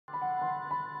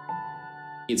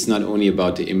It's not only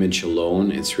about the image alone,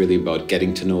 it's really about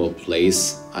getting to know a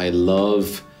place. I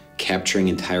love capturing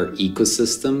entire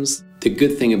ecosystems. The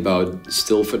good thing about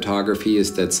still photography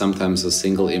is that sometimes a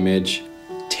single image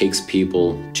takes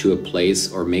people to a place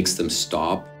or makes them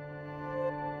stop.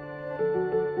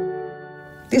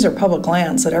 These are public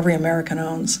lands that every American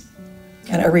owns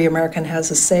and every American has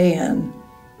a say in,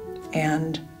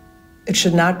 and it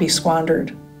should not be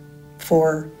squandered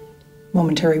for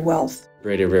momentary wealth.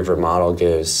 Braided River model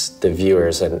gives the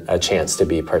viewers a chance to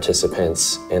be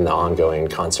participants in the ongoing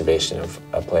conservation of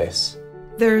a place.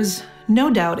 There's no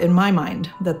doubt in my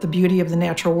mind that the beauty of the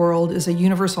natural world is a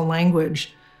universal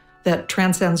language that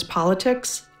transcends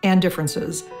politics and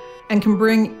differences and can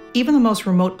bring even the most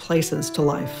remote places to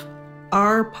life.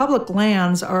 Our public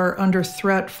lands are under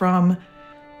threat from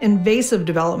invasive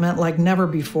development like never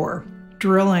before.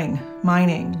 Drilling,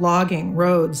 mining, logging,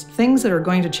 roads, things that are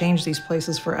going to change these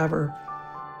places forever.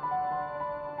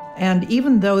 And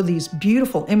even though these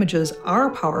beautiful images are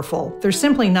powerful, they're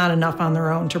simply not enough on their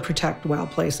own to protect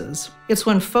wild places. It's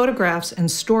when photographs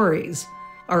and stories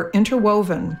are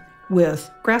interwoven with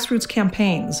grassroots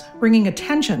campaigns, bringing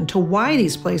attention to why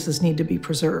these places need to be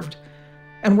preserved,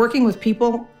 and working with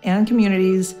people and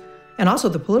communities, and also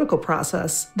the political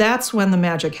process, that's when the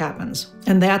magic happens.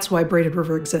 And that's why Braided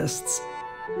River exists.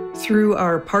 Through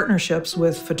our partnerships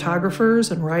with photographers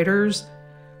and writers,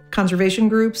 conservation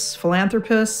groups,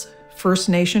 philanthropists, First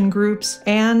Nation groups,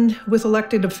 and with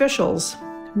elected officials,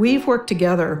 we've worked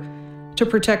together to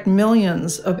protect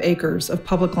millions of acres of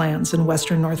public lands in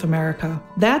Western North America.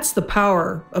 That's the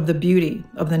power of the beauty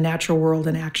of the natural world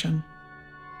in action.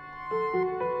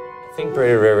 I think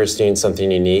Braided River is doing something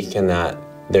unique in that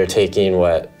they're taking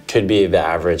what could be the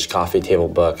average coffee table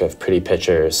book of pretty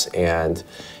pictures and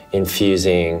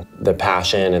infusing the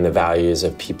passion and the values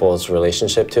of people's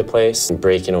relationship to a place and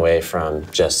breaking away from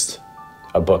just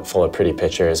a book full of pretty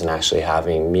pictures and actually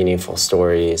having meaningful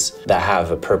stories that have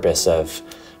a purpose of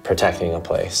protecting a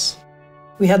place.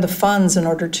 We had the funds in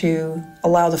order to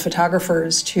allow the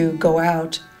photographers to go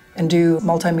out and do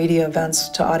multimedia events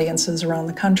to audiences around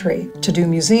the country, to do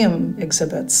museum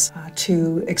exhibits,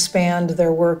 to expand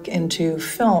their work into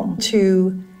film,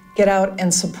 to get out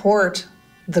and support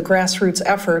the grassroots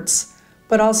efforts,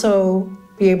 but also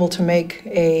be able to make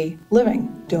a living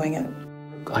doing it.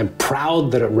 I'm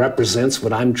proud that it represents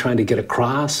what I'm trying to get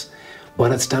across,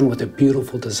 but it's done with a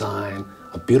beautiful design,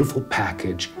 a beautiful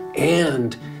package,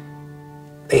 and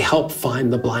they help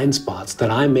find the blind spots that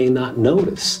I may not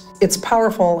notice. It's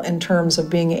powerful in terms of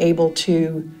being able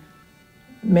to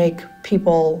make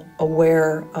people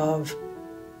aware of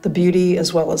the beauty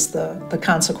as well as the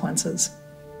consequences.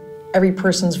 Every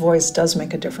person's voice does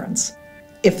make a difference.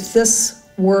 If this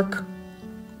work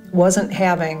wasn't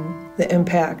having the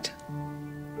impact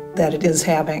that it is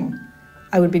having,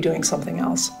 I would be doing something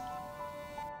else.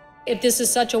 If this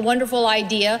is such a wonderful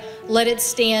idea, let it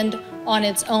stand on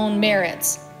its own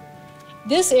merits.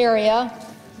 This area,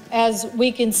 as we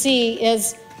can see,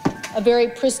 is a very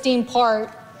pristine part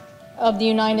of the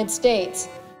United States.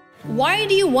 Why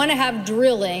do you want to have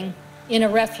drilling in a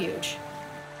refuge?